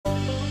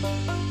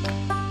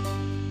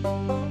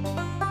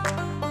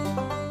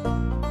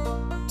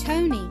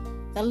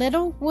The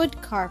Little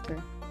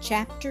Woodcarver,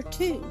 Chapter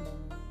 2.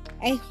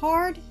 A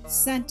Hard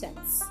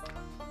Sentence.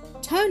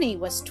 Tony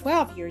was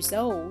 12 years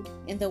old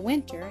in the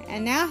winter,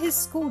 and now his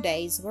school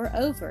days were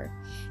over,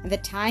 and the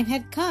time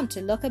had come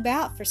to look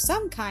about for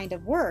some kind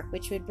of work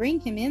which would bring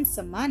him in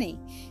some money,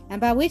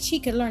 and by which he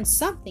could learn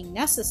something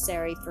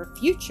necessary for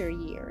future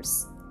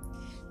years.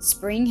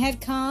 Spring had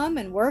come,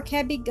 and work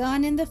had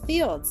begun in the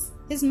fields.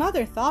 His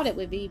mother thought it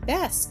would be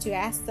best to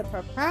ask the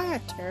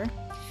proprietor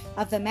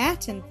of the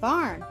Matton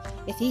farm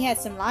if he had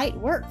some light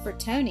work for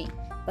Tony,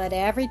 but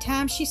every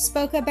time she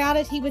spoke about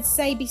it he would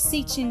say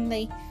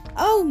beseechingly,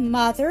 "Oh,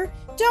 Mother,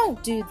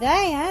 don't do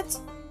that.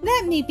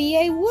 Let me be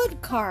a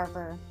wood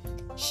carver."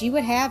 She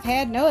would have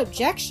had no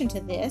objection to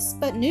this,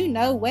 but knew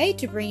no way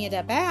to bring it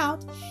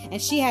about,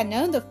 and she had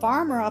known the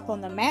farmer up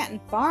on the Matton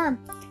farm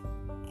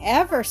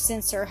ever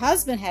since her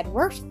husband had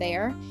worked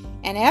there,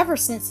 and ever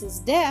since his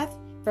death.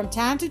 From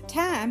time to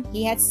time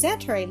he had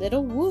sent her a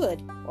little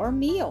wood or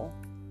meal.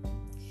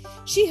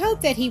 She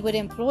hoped that he would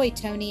employ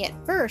Tony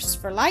at first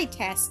for light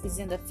tasks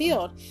in the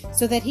field,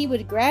 so that he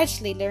would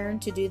gradually learn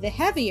to do the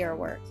heavier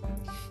work.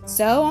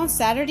 So on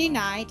Saturday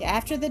night,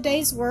 after the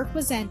day's work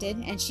was ended,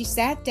 and she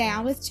sat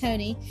down with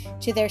Tony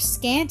to their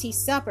scanty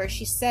supper,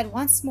 she said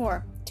once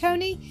more,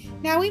 "Tony,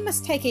 now we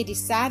must take a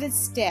decided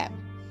step.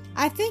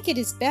 I think it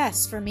is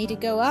best for me to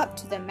go up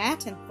to the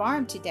Matton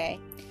farm today."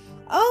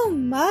 "Oh,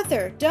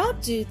 Mother,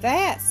 don't do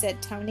that,"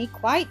 said Tony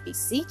quite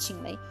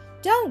beseechingly.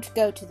 "Don't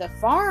go to the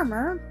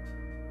farmer.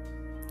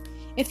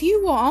 If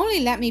you will only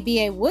let me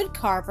be a wood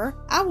carver,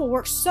 I will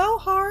work so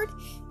hard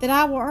that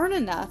I will earn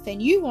enough, and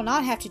you will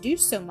not have to do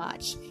so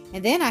much,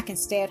 and then I can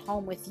stay at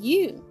home with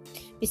you.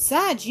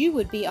 Besides, you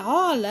would be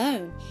all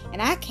alone,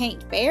 and I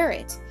can't bear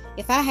it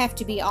if I have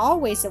to be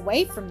always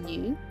away from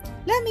you.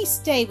 Let me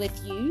stay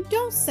with you.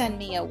 Don't send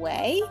me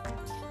away,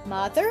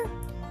 Mother."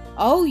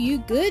 "Oh, you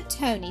good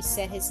Tony,"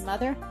 said his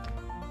mother.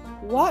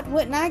 "What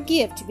wouldn't I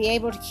give to be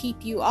able to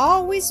keep you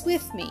always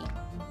with me?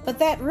 But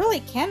that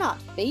really cannot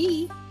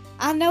be.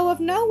 I know of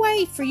no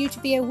way for you to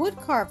be a wood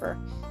carver.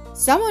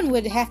 Someone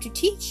would have to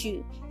teach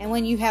you, and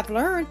when you have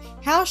learned,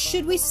 how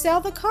should we sell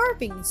the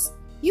carvings?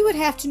 You would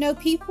have to know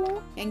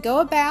people and go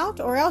about,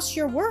 or else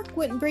your work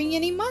wouldn't bring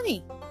any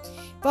money.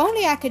 If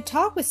only I could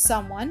talk with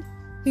someone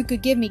who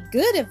could give me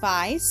good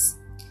advice."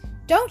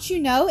 "Don't you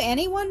know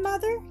anyone,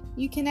 Mother,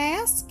 you can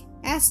asked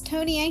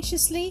Tony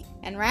anxiously,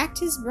 and racked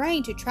his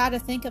brain to try to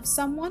think of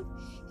someone.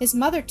 His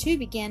mother too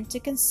began to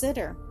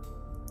consider.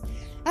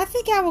 "I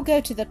think I will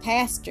go to the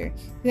pastor,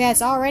 who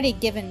has already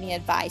given me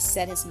advice,"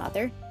 said his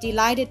mother,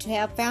 delighted to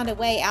have found a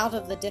way out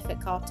of the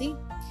difficulty.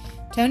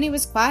 Tony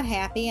was quite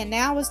happy, and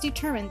now was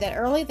determined that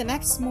early the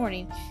next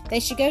morning they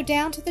should go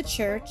down to the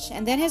church,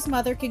 and then his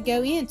mother could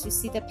go in to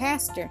see the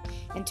pastor,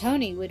 and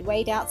Tony would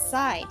wait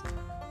outside.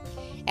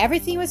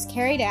 Everything was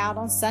carried out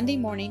on Sunday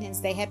morning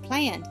as they had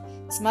planned.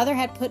 His mother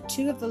had put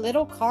 2 of the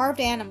little carved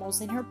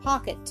animals in her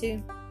pocket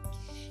to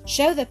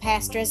show the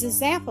pastor as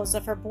examples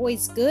of her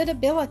boy's good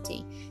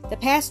ability. The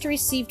pastor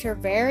received her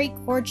very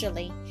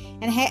cordially,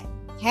 and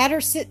had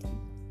her sit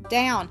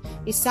down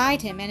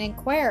beside him and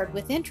inquired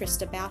with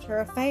interest about her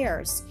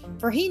affairs,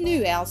 for he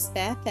knew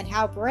Elsbeth and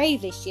how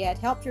bravely she had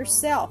helped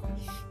herself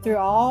through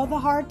all the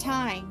hard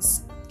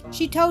times.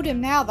 She told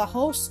him now the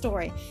whole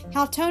story,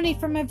 how Tony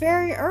from a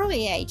very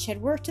early age had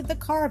worked at the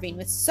carving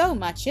with so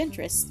much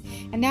interest,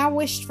 and now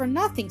wished for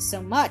nothing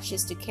so much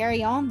as to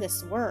carry on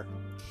this work,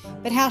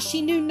 but how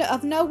she knew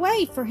of no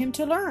way for him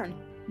to learn,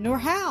 nor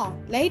how,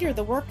 later,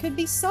 the work could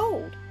be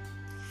sold.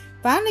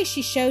 Finally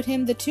she showed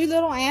him the 2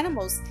 little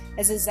animals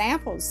as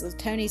examples of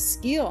Tony's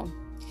skill.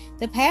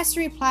 The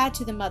pastor replied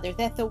to the mother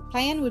that the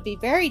plan would be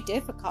very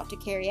difficult to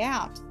carry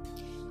out.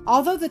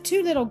 Although the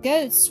 2 little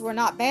goats were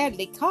not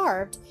badly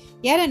carved,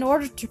 yet in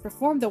order to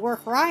perform the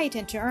work right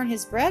and to earn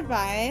his bread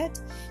by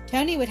it,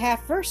 Tony would have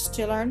first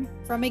to learn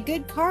from a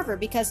good carver,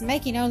 because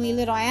making only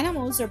little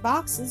animals or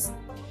boxes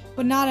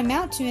would not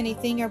amount to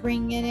anything or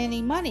bring in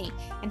any money,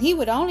 and he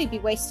would only be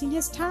wasting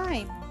his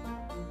time.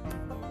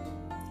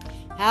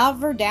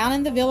 However, down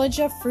in the village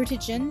of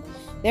Frutigen,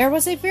 there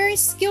was a very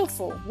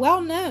skillful,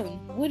 well-known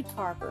wood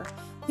carver,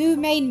 who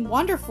made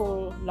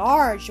wonderful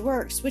large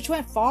works which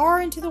went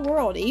far into the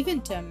world,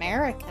 even to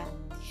America.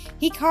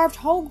 He carved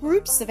whole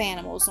groups of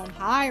animals on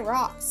high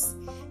rocks,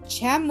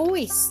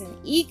 chamois and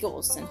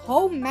eagles, and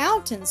whole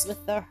mountains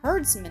with the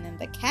herdsmen and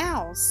the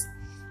cows.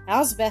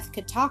 Elsbeth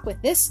could talk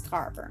with this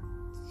carver.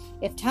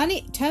 If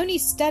Tony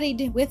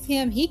studied with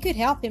him, he could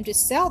help him to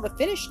sell the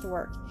finished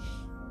work,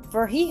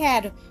 for he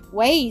had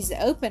ways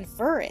open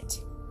for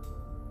it.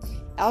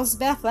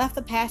 Elsbeth left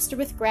the pastor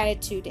with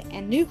gratitude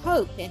and new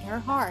hope in her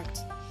heart.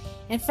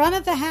 In front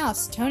of the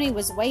house, Tony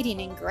was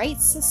waiting in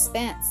great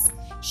suspense.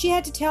 She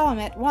had to tell him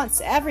at once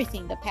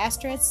everything the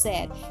pastor had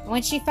said, and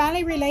when she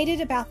finally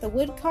related about the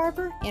wood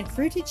carver in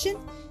Frutigen,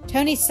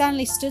 Tony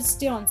suddenly stood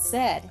still and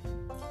said,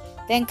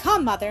 "Then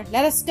come, Mother,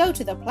 let us go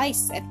to the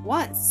place at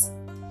once."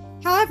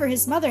 However,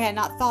 his mother had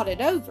not thought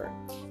it over.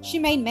 She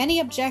made many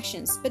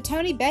objections, but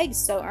Tony begged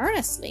so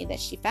earnestly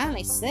that she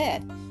finally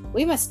said,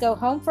 "We must go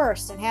home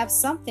first and have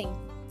something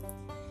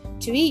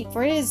to eat,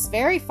 for it is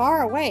very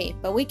far away,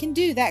 but we can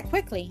do that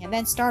quickly and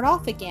then start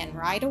off again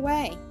right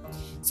away."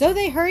 So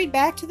they hurried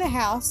back to the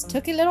house,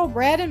 took a little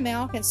bread and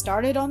milk, and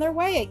started on their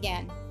way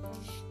again.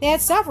 They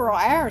had several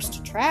hours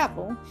to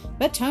travel,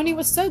 but Tony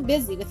was so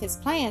busy with his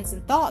plans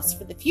and thoughts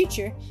for the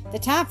future, the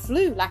time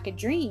flew like a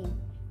dream,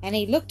 and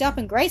he looked up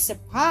in great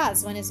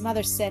surprise when his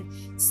mother said,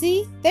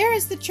 "See, there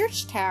is the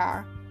church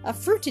tower of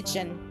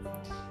Frutigen."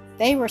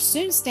 They were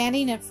soon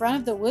standing in front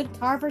of the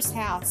woodcarver's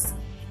house,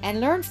 and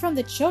learned from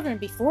the children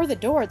before the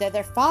door that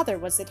their father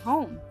was at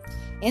home.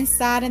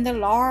 Inside, in the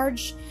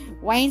large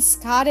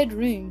wainscoted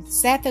room,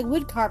 sat the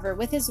woodcarver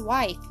with his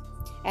wife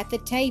at the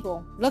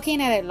table,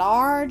 looking at a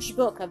large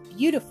book of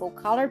beautiful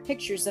colored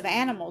pictures of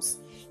animals,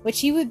 which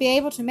he would be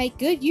able to make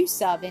good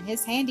use of in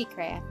his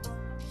handicraft.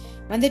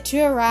 When the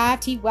two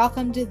arrived, he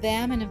welcomed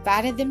them and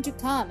invited them to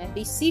come and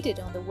be seated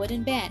on the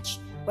wooden bench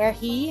where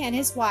he and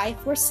his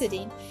wife were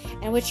sitting,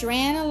 and which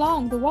ran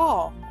along the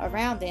wall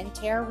around the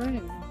entire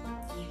room.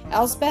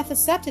 Elsbeth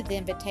accepted the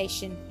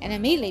invitation and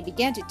immediately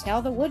began to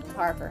tell the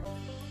woodcarver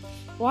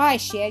why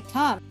she had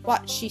come,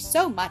 what she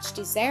so much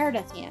desired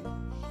of him.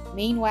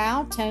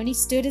 Meanwhile, Tony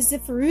stood as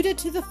if rooted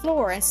to the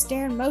floor and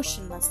stared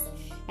motionless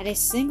at a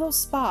single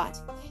spot.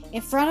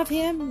 In front of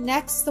him,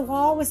 next the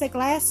wall, was a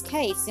glass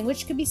case in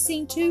which could be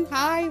seen two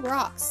high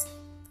rocks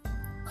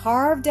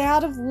carved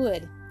out of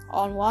wood.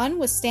 On one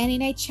was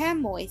standing a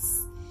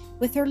chamois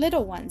with her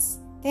little ones.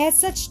 They had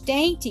such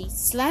dainty,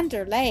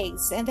 slender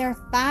legs, and their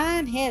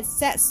fine heads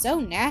sat so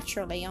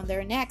naturally on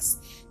their necks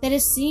that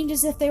it seemed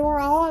as if they were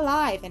all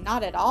alive and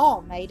not at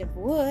all made of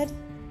wood.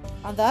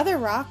 On the other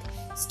rock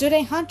stood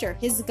a hunter,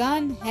 his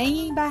gun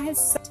hanging by his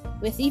side,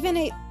 with even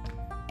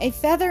a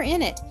feather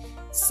in it,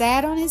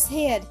 sat on his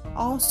head,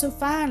 all so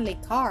finely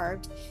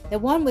carved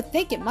that one would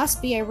think it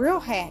must be a real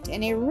hat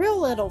and a real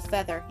little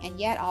feather, and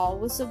yet all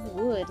was of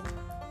wood.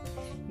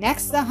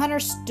 Next the hunter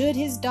stood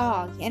his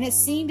dog, and it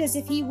seemed as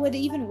if he would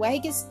even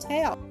wag his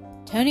tail.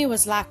 Tony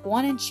was like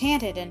one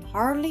enchanted and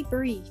hardly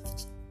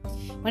breathed.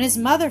 When his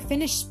mother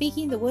finished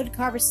speaking, the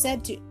woodcarver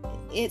said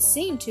it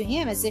seemed to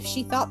him as if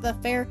she thought the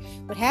affair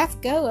would half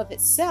go of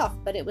itself,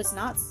 but it was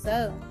not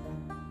so.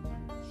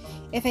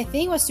 If a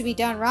thing was to be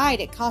done right,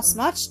 it cost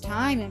much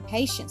time and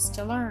patience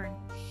to learn.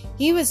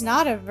 He was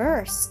not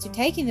averse to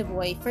taking the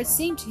boy, for it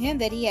seemed to him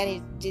that he had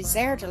a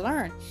desire to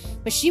learn,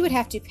 but she would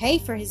have to pay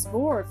for his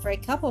board for a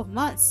couple of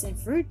months in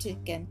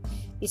Frutigen,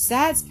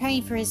 besides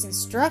paying for his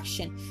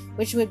instruction,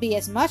 which would be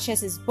as much as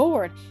his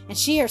board, and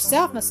she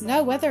herself must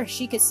know whether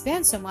she could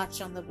spend so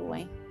much on the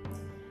boy.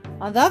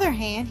 On the other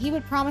hand, he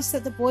would promise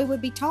that the boy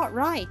would be taught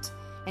right,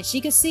 and she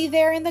could see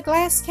there in the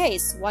glass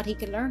case what he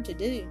could learn to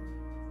do.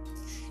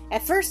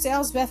 At first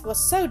Elsbeth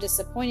was so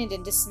disappointed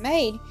and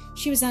dismayed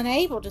she was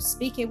unable to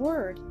speak a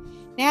word.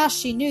 Now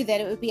she knew that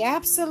it would be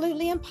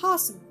absolutely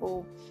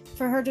impossible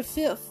for her to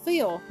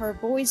fulfill her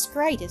boy's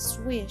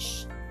greatest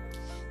wish.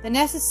 The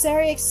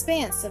necessary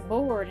expense of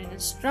board and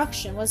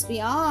instruction was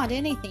beyond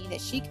anything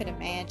that she could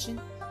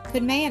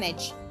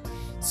manage,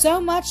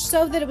 so much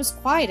so that it was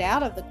quite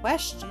out of the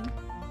question.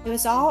 It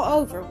was all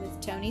over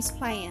with Tony's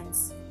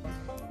plans.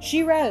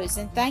 She rose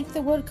and thanked the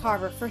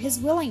woodcarver for his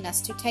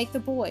willingness to take the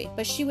boy,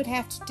 but she would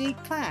have to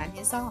decline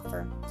his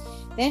offer.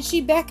 Then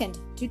she beckoned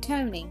to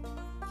Tony,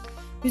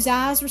 whose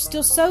eyes were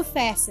still so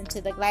fastened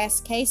to the glass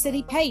case that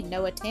he paid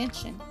no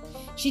attention.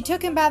 She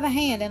took him by the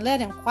hand and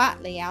led him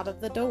quietly out of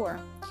the door.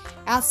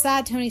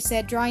 Outside, Tony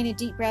said, drawing a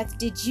deep breath,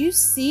 "Did you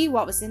see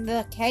what was in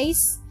the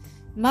case?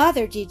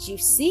 Mother, did you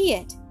see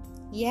it?"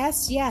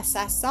 Yes,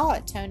 I saw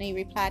it, Tony,"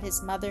 replied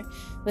his mother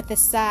with a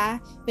sigh.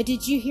 "But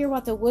did you hear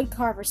what the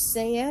woodcarver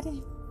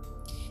said?"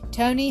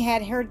 Tony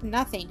had heard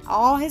nothing.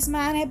 All his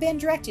mind had been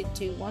directed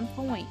to one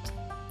point.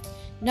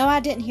 "No,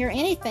 I didn't hear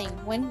anything.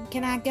 When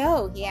can I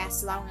go?" he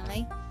asked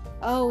longingly.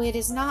 "Oh, it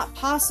is not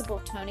possible,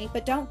 Tony,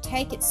 but don't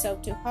take it so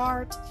to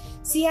heart.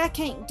 See, I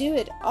can't do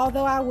it,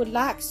 although I would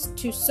like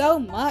to so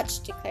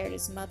much," declared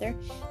his mother.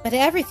 "But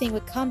everything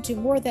would come to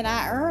more than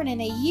I earn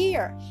in a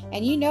year,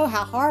 and you know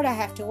how hard I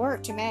have to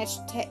work to manage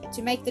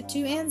to make the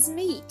two ends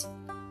meet."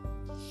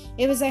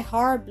 It was a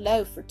hard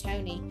blow for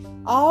Tony.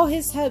 All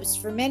his hopes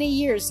for many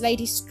years lay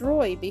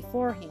destroyed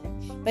before him,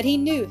 but he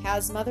knew how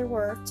his mother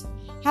worked,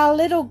 how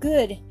little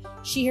good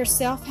she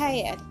herself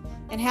had,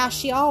 and how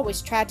she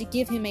always tried to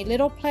give him a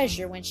little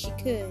pleasure when she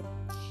could.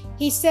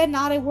 He said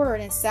not a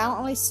word and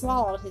silently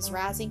swallowed his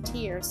rising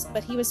tears,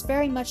 but he was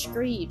very much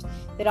grieved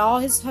that all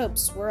his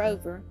hopes were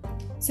over,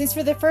 since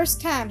for the first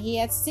time he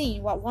had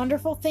seen what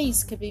wonderful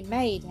things could be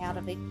made out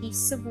of a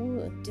piece of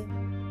wood.